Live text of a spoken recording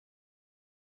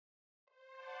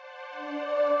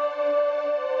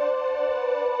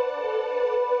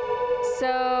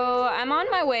So I'm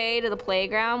on my way to the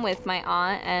playground with my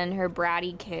aunt and her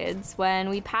bratty kids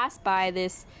when we pass by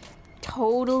this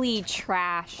totally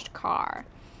trashed car.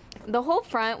 The whole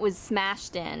front was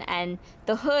smashed in, and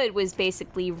the hood was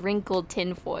basically wrinkled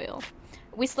tinfoil.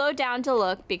 We slowed down to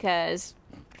look because,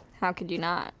 how could you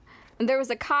not? There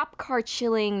was a cop car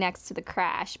chilling next to the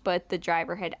crash, but the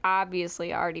driver had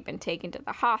obviously already been taken to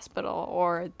the hospital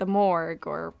or the morgue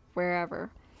or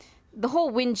wherever. The whole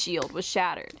windshield was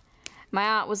shattered. My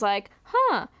aunt was like,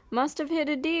 must have hit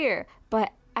a deer,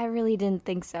 but I really didn't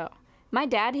think so. My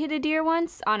dad hit a deer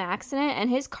once on accident, and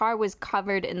his car was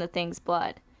covered in the thing's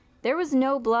blood. There was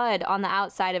no blood on the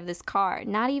outside of this car,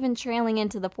 not even trailing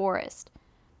into the forest.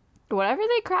 Whatever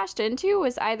they crashed into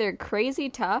was either crazy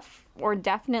tough or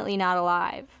definitely not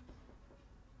alive.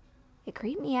 It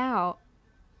creeped me out.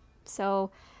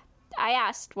 So I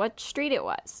asked what street it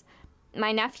was.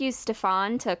 My nephew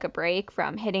Stefan took a break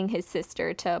from hitting his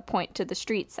sister to point to the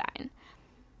street sign.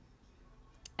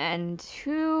 And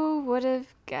who would have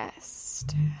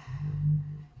guessed?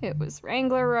 It was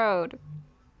Wrangler Road.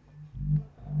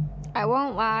 I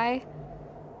won't lie.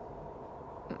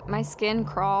 My skin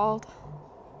crawled.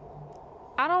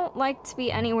 I don't like to be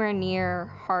anywhere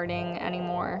near Harding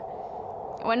anymore.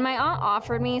 When my aunt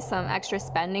offered me some extra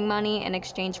spending money in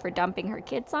exchange for dumping her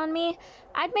kids on me,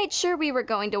 I'd made sure we were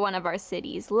going to one of our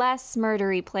city's less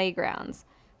murdery playgrounds.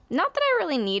 Not that I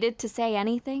really needed to say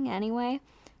anything anyway.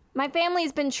 My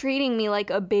family's been treating me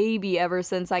like a baby ever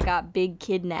since I got big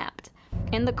kidnapped.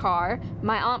 In the car,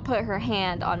 my aunt put her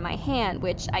hand on my hand,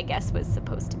 which I guess was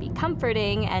supposed to be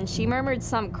comforting, and she murmured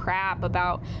some crap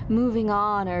about moving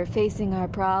on or facing our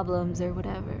problems or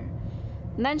whatever.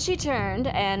 And then she turned,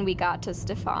 and we got to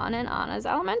Stefan and Anna's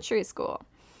elementary school.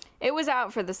 It was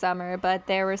out for the summer, but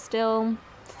there were still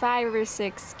 5 or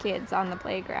 6 kids on the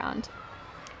playground.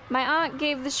 My aunt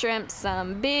gave the shrimps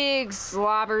some big,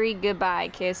 slobbery goodbye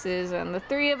kisses, and the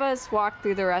 3 of us walked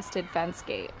through the rusted fence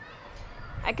gate.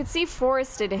 I could see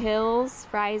forested hills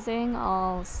rising,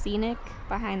 all scenic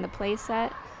behind the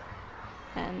playset,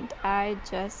 and I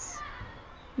just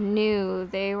knew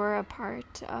they were a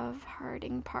part of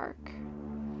Harding Park.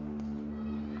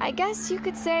 I guess you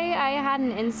could say I had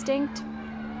an instinct.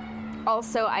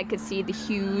 Also, I could see the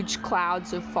huge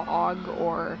clouds of fog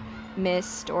or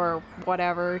mist or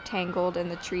whatever tangled in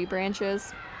the tree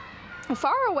branches.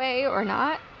 Far away or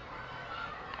not,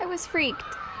 I was freaked.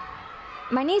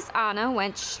 My niece Anna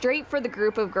went straight for the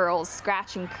group of girls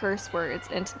scratching curse words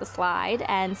into the slide,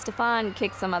 and Stefan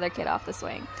kicked some other kid off the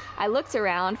swing. I looked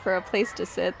around for a place to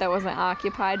sit that wasn't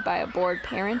occupied by a bored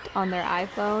parent on their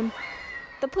iPhone.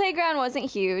 The playground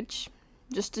wasn't huge,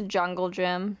 just a jungle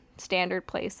gym, standard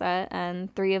playset,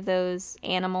 and 3 of those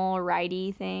animal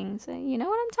ridey things. You know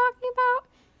what I'm talking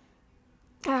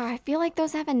about? I feel like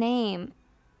those have a name.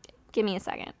 Give me a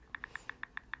second.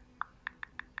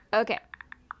 Okay.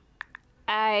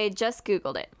 I just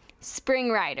Googled it.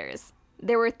 Spring riders.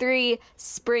 There were 3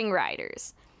 spring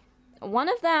riders. One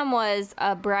of them was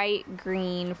a bright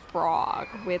green frog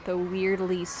with a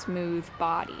weirdly smooth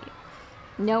body.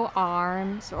 No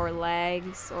arms or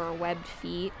legs or webbed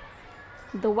feet.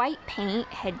 The white paint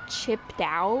had chipped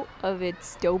out of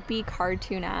its dopey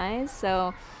cartoon eyes,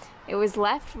 so it was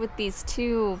left with these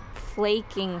 2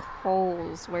 flaking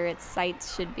holes where its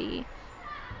sights should be.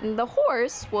 The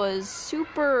horse was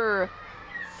super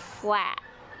flat,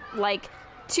 like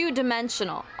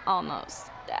 2-dimensional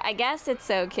almost. I guess it's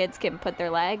so kids can put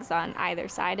their legs on either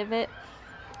side of it.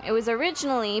 It was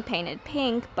originally painted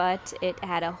pink, but it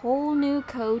had a whole new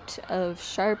coat of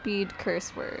sharpied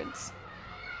curse words.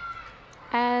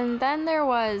 And then there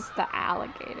was the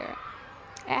alligator.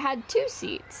 It had 2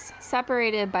 seats,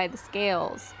 separated by the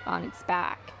scales on its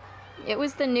back. It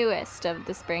was the newest of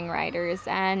the spring riders,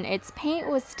 and its paint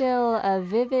was still a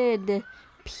vivid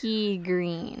pea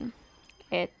green.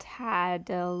 It had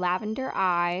lavender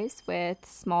eyes with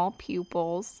small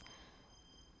pupils.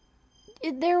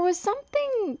 There was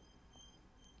something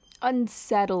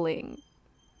unsettling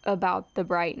about the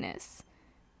brightness.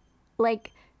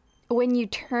 Like when you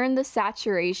turn the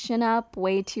saturation up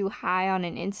way too high on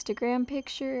an Instagram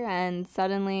picture and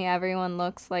suddenly everyone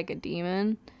looks like a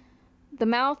demon. The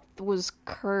mouth was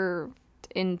curved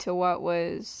into what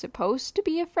was supposed to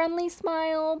be a friendly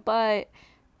smile, but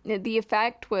the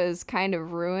effect was kind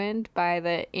of ruined by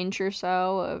the inch or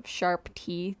so of sharp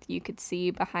teeth you could see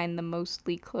behind the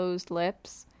mostly closed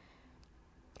lips.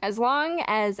 As long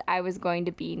as I was going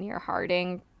to be near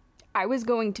Harding, I was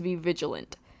going to be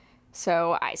vigilant.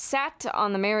 So I sat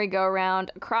on the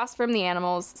merry-go-round across from the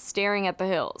animals, staring at the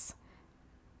hills.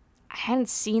 I hadn't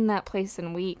seen that place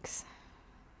in weeks.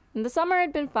 The summer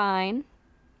had been fine,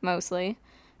 mostly.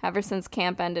 ever since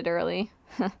camp ended early.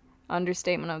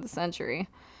 Understatement of the century.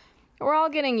 We're all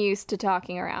getting used to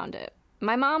talking around it.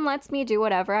 My mom lets me do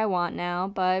whatever I want now,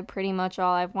 but pretty much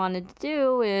all I've wanted to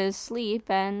do is sleep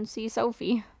and see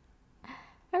Sophie.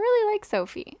 I really like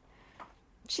Sophie.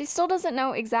 She still doesn't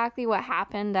know exactly what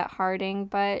happened at Harding,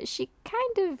 but she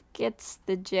kind of gets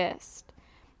the gist.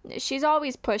 She's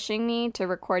always pushing me to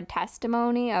record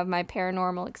testimony of my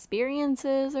paranormal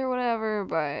experiences or whatever,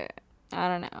 but I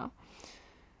don't know.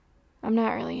 I'm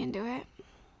not really into it.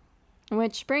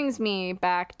 Which brings me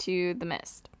back to The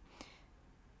Mist.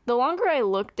 The longer I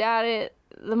looked at it,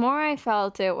 the more I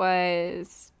felt it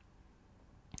was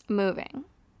moving.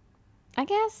 I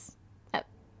guess.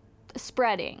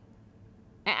 Spreading.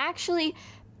 Actually,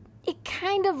 it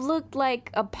kind of looked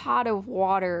like a pot of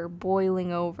water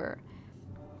boiling over.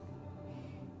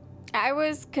 I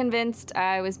was convinced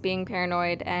I was being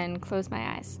paranoid and closed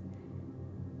my eyes.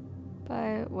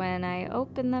 But when I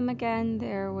opened them again,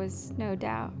 there was no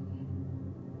doubt.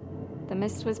 The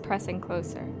mist was pressing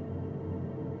closer.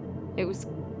 It was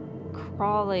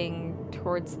crawling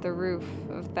towards the roof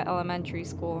of the elementary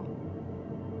school.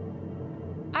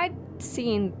 I'd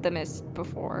seen the mist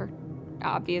before,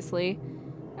 obviously.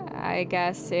 I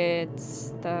guess it's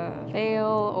the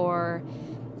veil or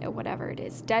whatever it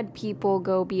is. Dead people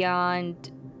go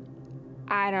beyond.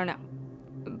 I don't know.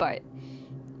 But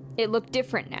it looked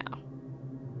different now.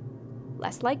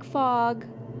 Less like fog,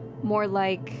 more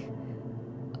like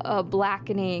a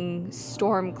blackening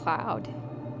storm cloud.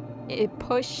 It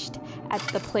pushed at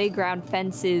the playground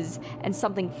fences and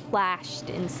something flashed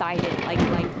inside it like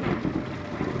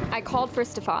lightning. I called for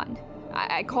Stefan.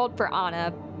 I called for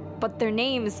Anna, but their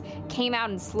names came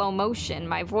out in slow motion,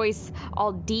 my voice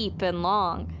all deep and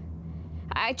long.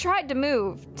 I tried to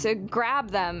move, to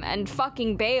grab them and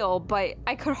fucking bail, but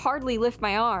I could hardly lift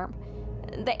my arm.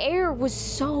 The air was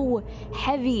so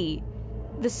heavy.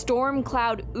 The storm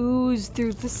cloud oozed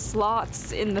through the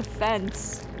slots in the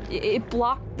fence. It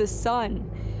blocked the sun.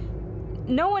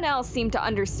 No one else seemed to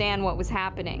understand what was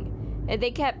happening.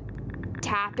 They kept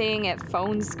tapping at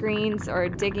phone screens or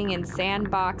digging in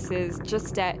sandboxes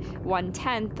just at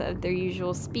 1/10 of their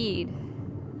usual speed.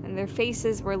 And their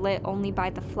faces were lit only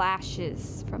by the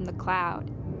flashes from the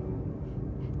cloud.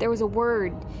 There was a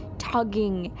word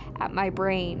tugging at my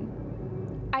brain.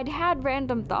 I'd had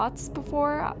random thoughts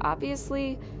before,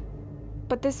 obviously,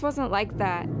 but this wasn't like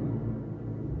that.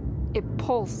 It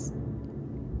pulsed.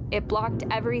 It blocked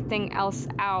everything else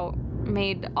out,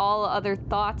 made all other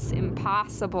thoughts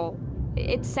impossible.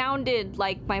 It sounded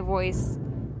like my voice,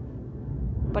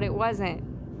 but it wasn't.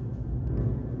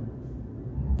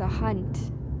 The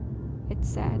hunt, it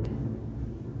said.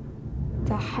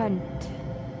 The hunt.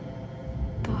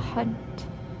 The hunt.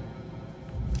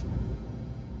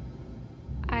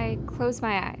 I closed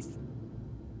my eyes.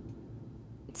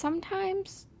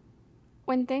 Sometimes,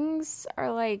 when things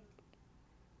are like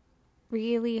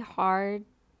really hard,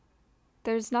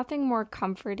 there's nothing more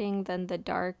comforting than the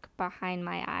dark behind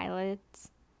my eyelids.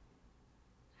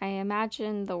 I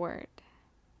imagined the word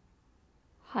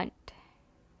hunt,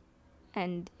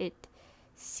 and it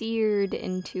seared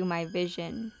into my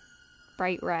vision,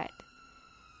 bright red.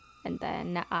 And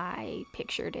then I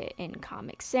pictured it in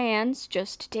Comic Sans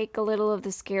just to take a little of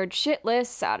the scared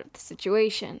shitless out of the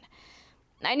situation.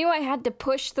 I knew I had to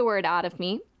push the word out of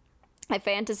me. I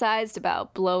fantasized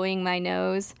about blowing my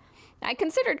nose. I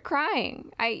considered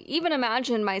crying. I even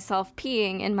imagined myself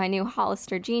peeing in my new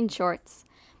Hollister jean shorts.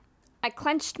 I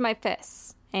clenched my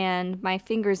fists, and my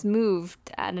fingers moved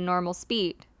at a normal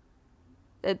speed.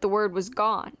 The word was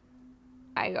gone.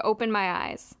 I opened my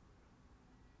eyes.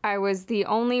 I was the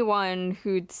only one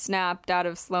who'd snapped out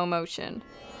of slow motion.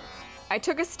 I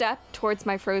took a step towards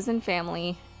my frozen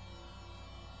family,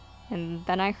 and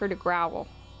then I heard a growl.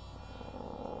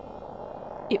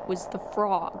 It was the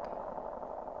frog.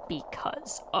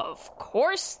 Because, of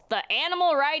course, the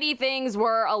animal righty things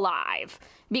were alive.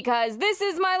 Because this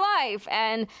is my life,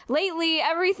 and lately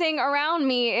everything around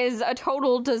me is a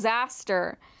total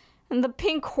disaster. And the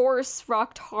pink horse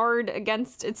rocked hard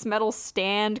against its metal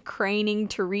stand, craning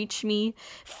to reach me.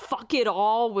 Fuck it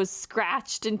all was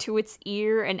scratched into its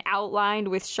ear and outlined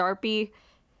with Sharpie.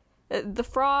 The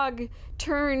frog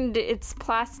turned its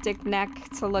plastic neck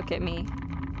to look at me,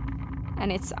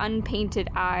 and its unpainted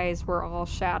eyes were all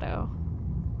shadow.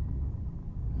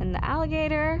 And the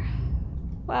alligator,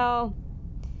 well,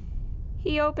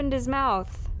 he opened his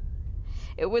mouth.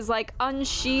 It was like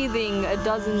unsheathing a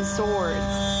dozen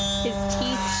swords. His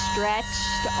teeth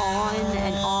stretched on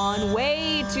and on,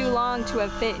 way too long to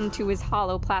have fit into his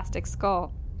hollow plastic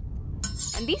skull.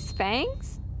 And these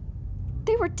fangs?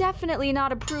 They were definitely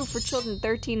not approved for children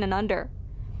 13 and under.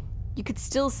 You could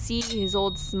still see his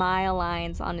old smile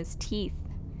lines on his teeth.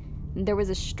 There was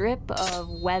a strip of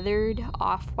weathered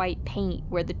off-white paint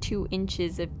where the 2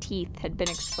 inches of teeth had been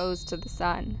exposed to the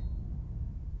sun.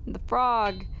 The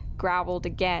frog growled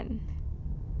again,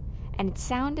 and it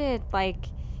sounded like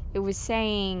it was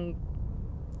saying,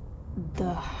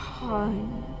 "The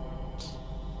hunt."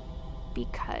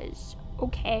 Because,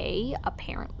 okay,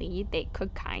 apparently they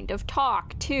could kind of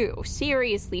talk too.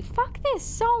 Seriously, fuck this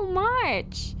so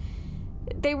much.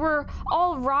 They were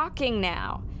all rocking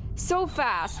now. So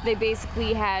fast, they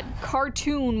basically had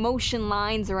cartoon motion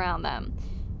lines around them.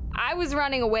 I was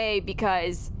running away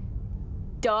because,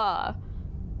 duh.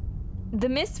 The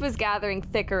mist was gathering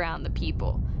thick around the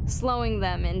people, slowing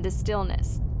them into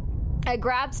stillness. I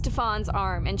grabbed Stefan's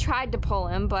arm and tried to pull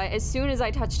him, but as soon as I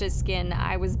touched his skin,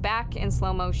 I was back in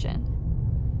slow motion.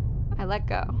 I let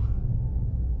go.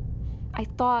 I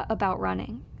thought about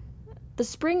running. The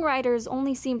spring riders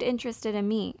only seemed interested in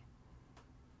me.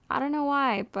 I don't know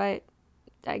why, but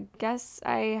I guess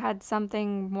I had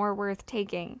something more worth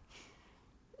taking.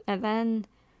 And then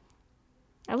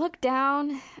I looked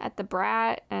down at the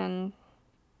brat and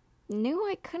knew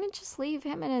I couldn't just leave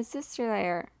him and his sister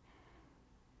there.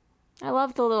 I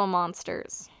love the little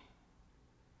monsters.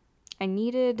 I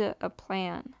needed a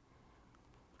plan.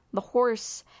 The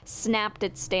horse snapped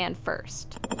its stand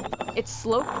first. Its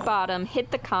sloped bottom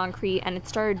hit the concrete and it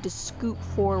started to scoot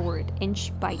forward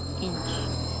inch by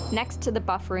inch. Next to the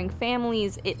buffering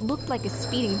families, it looked like a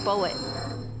speeding bullet.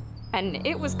 And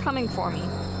it was coming for me.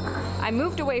 I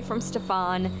moved away from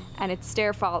Stefan and its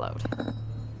stare followed.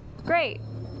 Great.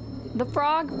 The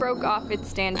frog broke off its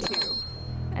stand too.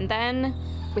 And then,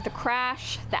 with a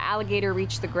crash, the alligator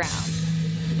reached the ground.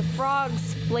 The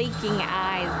frog's flaking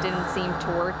eyes didn't seem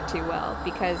to work too well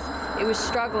because it was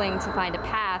struggling to find a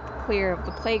path clear of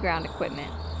the playground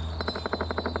equipment.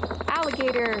 The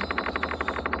alligator,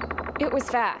 it was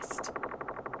fast.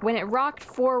 When it rocked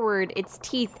forward, its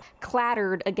teeth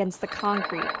clattered against the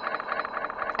concrete.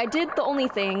 I did the only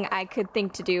thing I could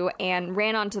think to do and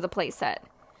ran onto the playset.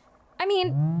 I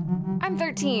mean, I'm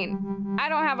 13. I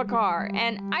don't have a car,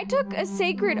 and I took a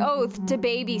sacred oath to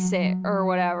babysit or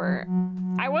whatever.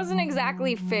 I wasn't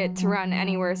exactly fit to run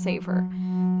anywhere safer.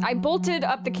 I bolted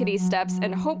up the kiddie steps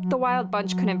and hoped the wild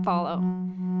bunch couldn't follow.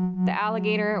 The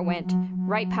alligator went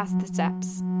right past the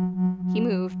steps. He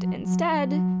moved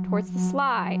instead towards the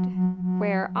slide,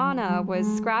 where Anna was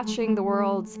scratching the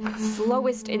world's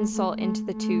slowest insult into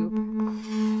the tube.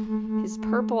 His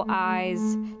purple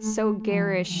eyes, so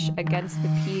garish against the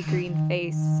pea-green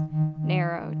face,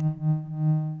 narrowed.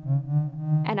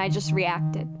 And I just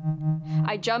reacted.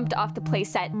 I jumped off the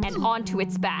playset and onto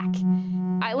its back.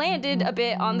 I landed a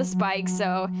bit on the spike,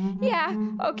 so yeah,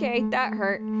 okay, that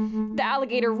hurt. The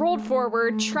alligator rolled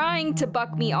forward, trying to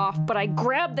buck me off, but I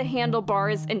grabbed the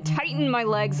handlebars and tightened my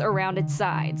legs around its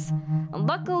sides.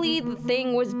 Luckily, the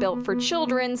thing was built for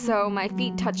children, so my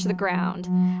feet touched the ground.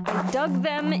 I dug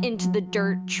them into the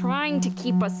dirt, trying to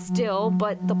keep us still,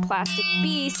 but the plastic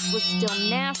beast was still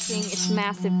gnashing its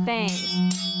massive fangs.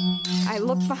 I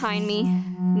looked behind me,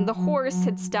 and the horse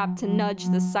had stopped to nudge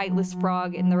the sightless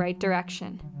frog in the right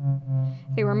direction.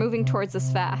 They were moving towards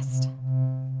us fast.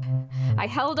 I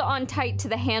held on tight to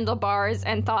the handlebars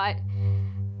and thought,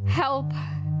 help,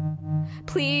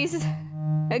 please,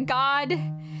 God,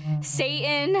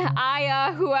 Satan,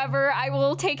 Aya, whoever, I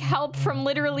will take help from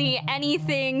literally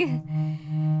anything.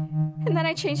 And then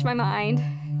I changed my mind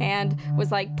and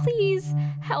was like, please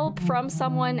help from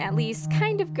someone at least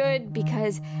kind of good,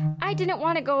 because I didn't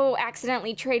want to go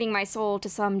accidentally trading my soul to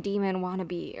some demon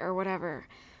wannabe or whatever.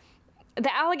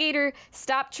 The alligator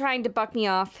stopped trying to buck me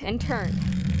off and turned,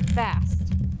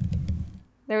 fast.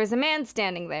 There was a man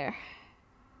standing there.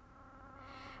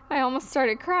 I almost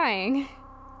started crying.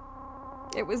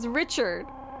 It was Richard,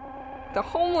 the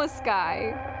homeless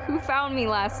guy who found me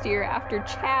last year after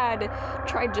Chad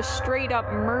tried to straight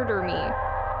up murder me.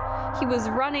 He was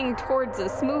running towards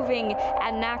us, moving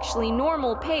at an actually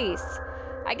normal pace.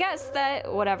 I guess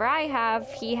that whatever I have,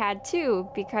 he had too,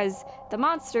 because the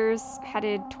monster's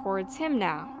headed towards him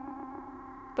now.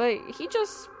 But he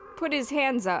just put his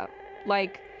hands up,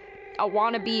 like a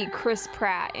wannabe Chris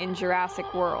Pratt in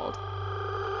Jurassic World.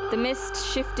 The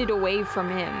mist shifted away from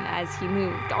him as he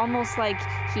moved, almost like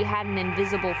he had an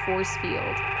invisible force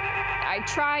field. I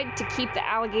tried to keep the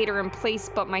alligator in place,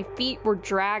 but my feet were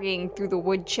dragging through the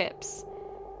wood chips.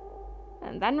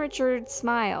 And then Richard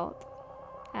smiled,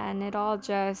 and it all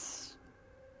just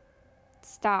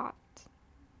stopped.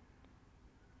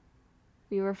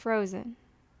 We were frozen.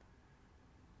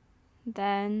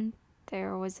 Then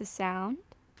there was a sound,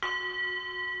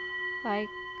 like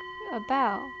a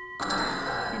bell,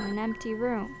 and in an empty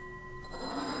room.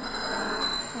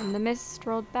 And the mist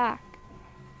rolled back.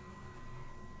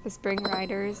 The spring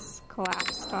riders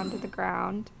collapsed onto the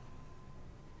ground.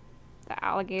 The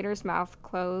alligator's mouth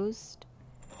closed,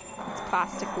 its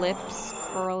plastic lips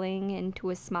curling into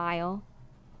a smile.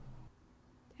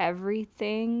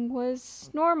 Everything was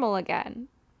normal again.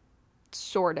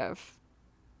 Sort of.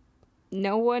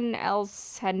 No one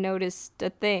else had noticed a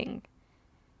thing.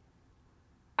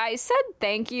 I said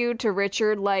thank you to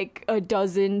Richard like a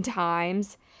dozen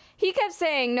times. He kept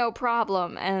saying no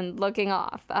problem and looking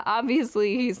off.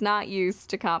 Obviously, he's not used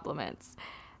to compliments.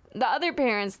 The other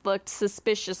parents looked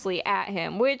suspiciously at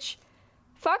him, which,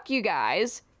 fuck you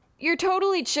guys. You're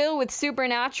totally chill with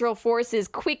supernatural forces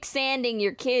quicksanding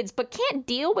your kids, but can't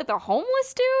deal with a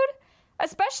homeless dude?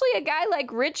 Especially a guy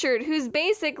like Richard, who's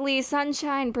basically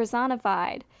sunshine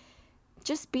personified.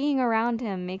 Just being around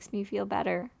him makes me feel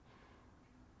better.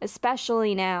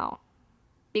 Especially now.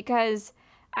 Because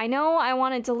I know I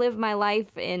wanted to live my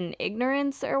life in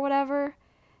ignorance or whatever,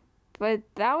 but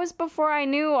that was before I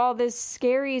knew all this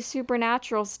scary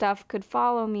supernatural stuff could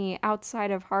follow me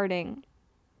outside of Harding.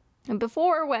 And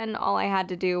before, when all I had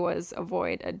to do was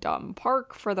avoid a dumb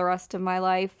park for the rest of my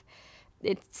life,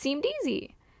 it seemed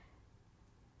easy.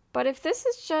 But if this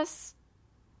is just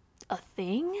a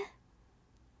thing,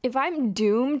 if I'm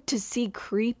doomed to see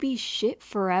creepy shit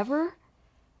forever,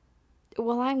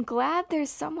 well, I'm glad there's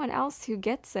someone else who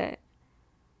gets it.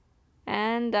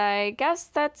 And I guess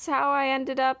that's how I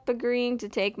ended up agreeing to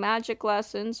take magic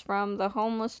lessons from the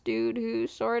homeless dude who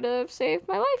sort of saved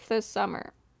my life this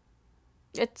summer.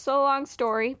 It's a long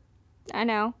story, I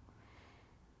know.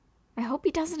 I hope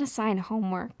he doesn't assign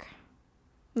homework.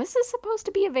 This is supposed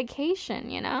to be a vacation,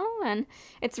 you know? And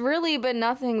it's really been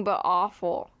nothing but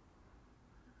awful.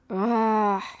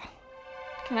 Ugh.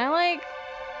 Can I,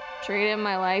 trade in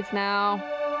my life now?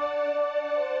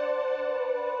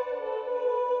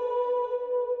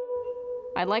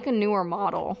 I'd like a newer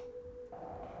model.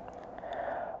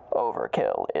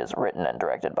 Overkill is written and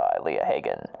directed by Leah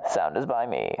Hagen. Sound is by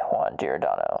me, Juan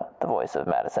Giordano. The voice of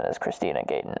Madison is Christina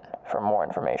Gayton. For more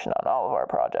information on all of our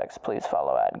projects, please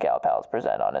follow at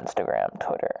GalPalsPresent on Instagram,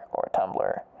 Twitter, or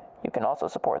Tumblr. You can also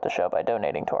support the show by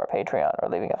donating to our Patreon or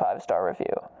leaving a 5-star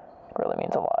review. It really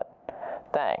means a lot.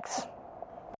 Thanks.